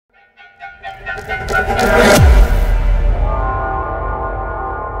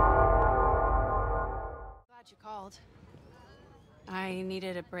Glad you called. I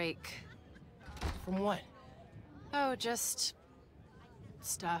needed a break. From what? Oh, just...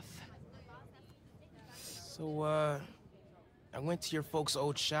 stuff. So, I went to your folks'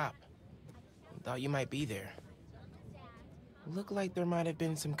 old shop. Thought you might be there. Looked like there might have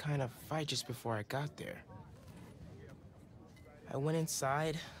been some kind of fight just before I got there. I went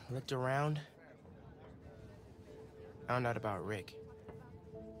inside, looked around, found out about Rick.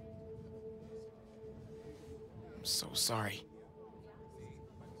 I'm so sorry.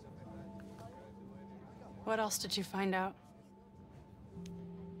 What else did you find out?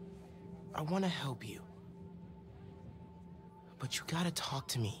 I want to help you. But you gotta talk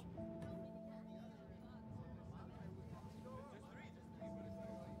to me.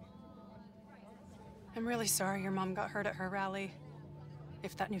 I'm really sorry your mom got hurt at her rally.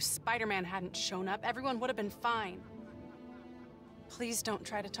 If that new Spider-Man hadn't shown up, everyone would have been fine. Please don't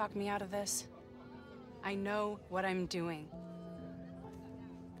try to talk me out of this. I know what I'm doing.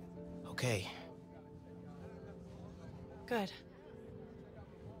 Okay. Good.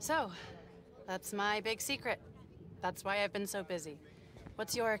 So, that's my big secret. That's why I've been so busy.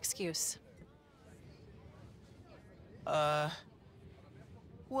 What's your excuse? Well,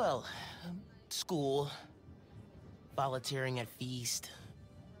 school, volunteering at Feast.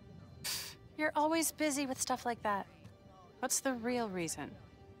 You're always busy with stuff like that. What's the real reason?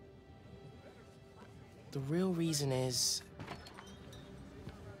 The real reason is...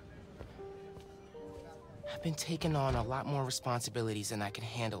 I've been taking on a lot more responsibilities than I can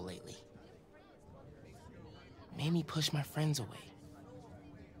handle lately. Made me push my friends away.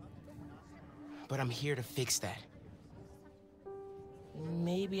 But I'm here to fix that.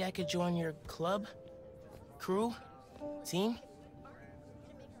 Maybe I could join your club? Crew? Team?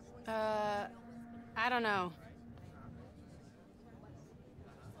 I don't know.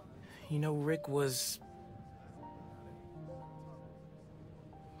 You know, Rick was...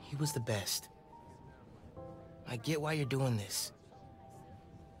 he was the best. I get why you're doing this.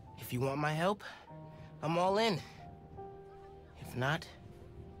 If you want my help, I'm all in. If not,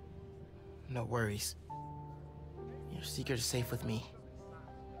 no worries. Your secret is safe with me.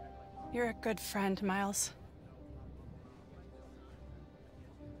 You're a good friend, Miles.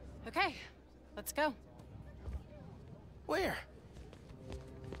 Okay, let's go. Where?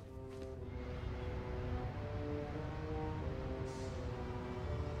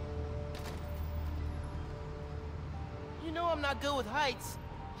 You know I'm not good with heights.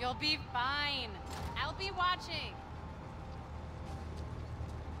 You'll be fine. I'll be watching.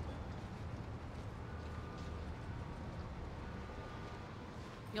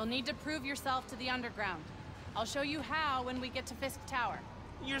 You'll need to prove yourself to the underground. I'll show you how when we get to Fisk Tower.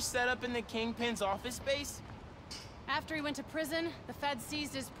 You're set up in the Kingpin's office space? After he went to prison, the feds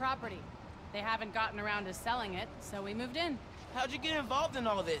seized his property. They haven't gotten around to selling it, so we moved in. How'd you get involved in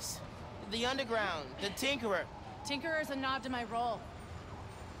all this? The underground, the Tinkerer. Tinkerer's a nod to my role.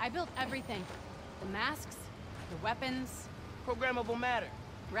 I built everything. The masks, the weapons. Programmable matter.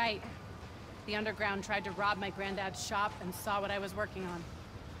 Right. The underground tried to rob my granddad's shop and saw what I was working on.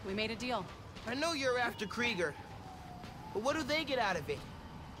 We made a deal. I know you're after Krieger, but what do they get out of it?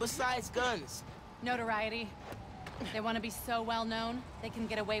 Besides guns? Notoriety. They want to be so well known, they can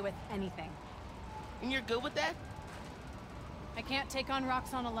get away with anything. And you're good with that? I can't take on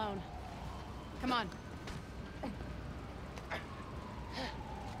Roxxon alone. Come on.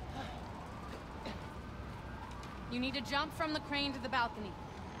 You need to jump from the crane to the balcony.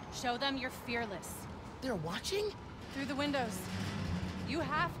 Show them you're fearless. They're watching? Through the windows. You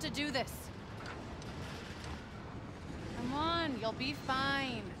have to do this. Come on, you'll be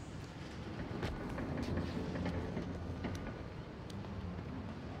fine.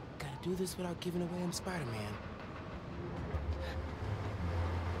 Gotta do this without giving away I'm Spider-Man.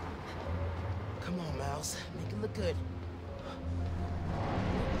 Come on, Miles. Make it look good.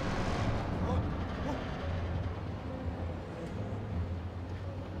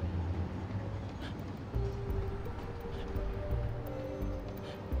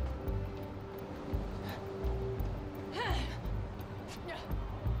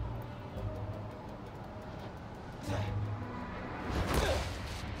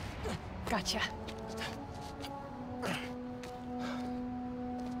 Gotcha.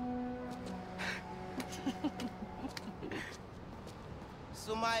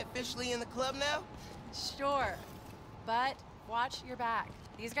 So am I officially in the club now? Sure. But watch your back.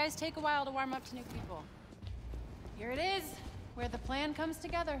 These guys take a while to warm up to new people. Here it is, where the plan comes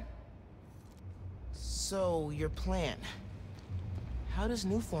together. So, your plan. How does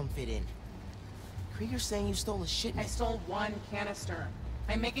new form fit in? Krieger's saying you stole a shipment. I stole one canister.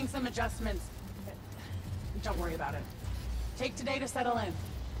 I'm making some adjustments. Don't worry about it. Take today to settle in.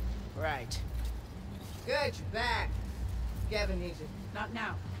 Right. Good, you're back. Gavin needs you. Not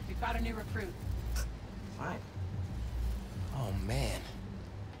now. We've got a new recruit. Fine. Oh, man.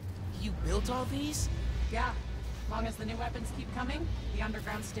 You built all these? Yeah. Long as the new weapons keep coming, the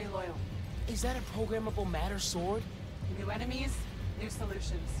underground stay loyal. Is that a programmable matter sword? New enemies, new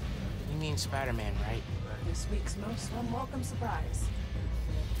solutions. You mean Spider-Man, right? This week's most unwelcome surprise.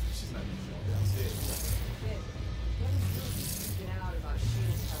 She's not downstairs. Kid, what is this freaking out about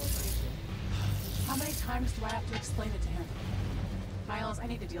shield calibration? How many times do I have to explain it to him? Miles, I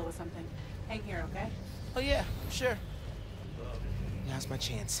need to deal with something. Hang here, okay? Oh, yeah, sure. Now's my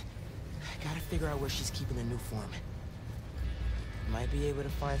chance. I gotta figure out where she's keeping the new form. Might be able to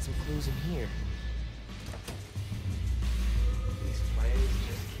find some clues in here. These plans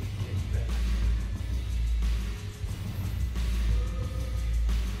just keep getting better.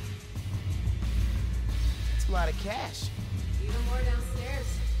 It's a lot of cash. Even more downstairs.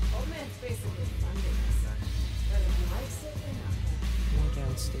 Old man's basically funding us. Whether he likes it or not. More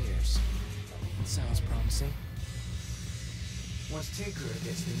downstairs. Sounds promising. Once Tinkerer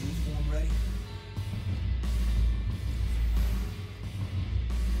gets the new form ready,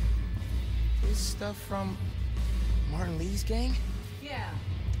 This stuff from Martin Lee's gang? Yeah,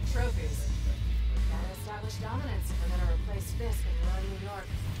 trophies. Gotta establish dominance if we're gonna replace Fisk and run New York.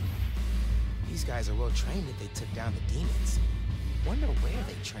 These guys are well trained if they took down the demons. Wonder where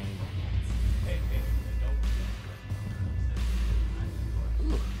they trained.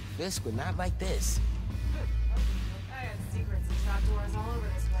 Ooh, Fisk would not like this. I had secrets and trapdoors all over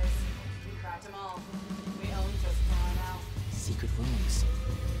this place. We cracked them all. We own just one out. Secret rooms.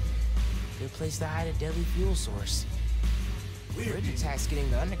 Good place to hide a deadly fuel source. Bridge attacks getting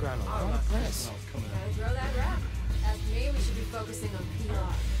the underground a lot of press. Gotta grow that rap. Ask me, we should be focusing on PR,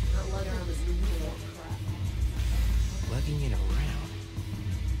 not lugging around this uniform crap. Lugging it around.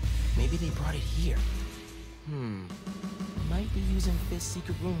 Maybe they brought it here. Might be using Fisk's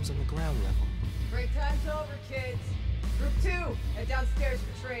secret rooms on the ground level. Break time's over, kids. Group 2, head downstairs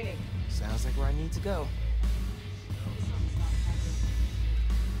for training. Sounds like where I need to go.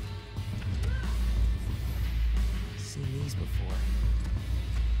 Seen these before.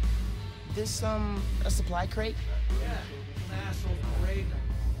 This, a supply crate? yeah, some asshole parade.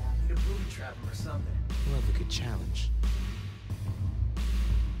 Need to booby trap him or something. Love a good challenge.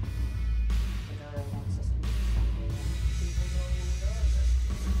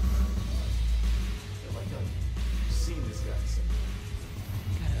 Feel like I've seen this guy somewhere.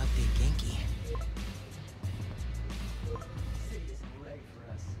 Gotta update Genki. City isn't ready for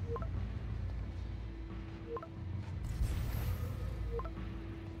us.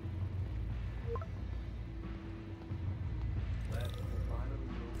 Glad we're finally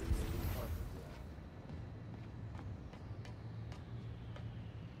moving into the parking lot.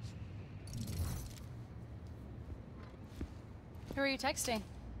 Who are you texting?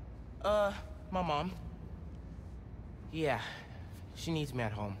 My mom. Yeah, she needs me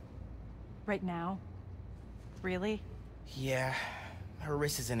at home. Right now? Really? Yeah, her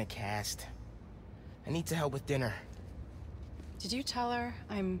wrist is in a cast. I need to help with dinner. Did you tell her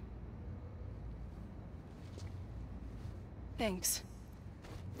Thanks.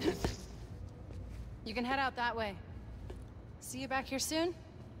 You can head out that way. See you back here soon?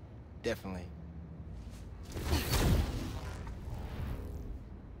 Definitely.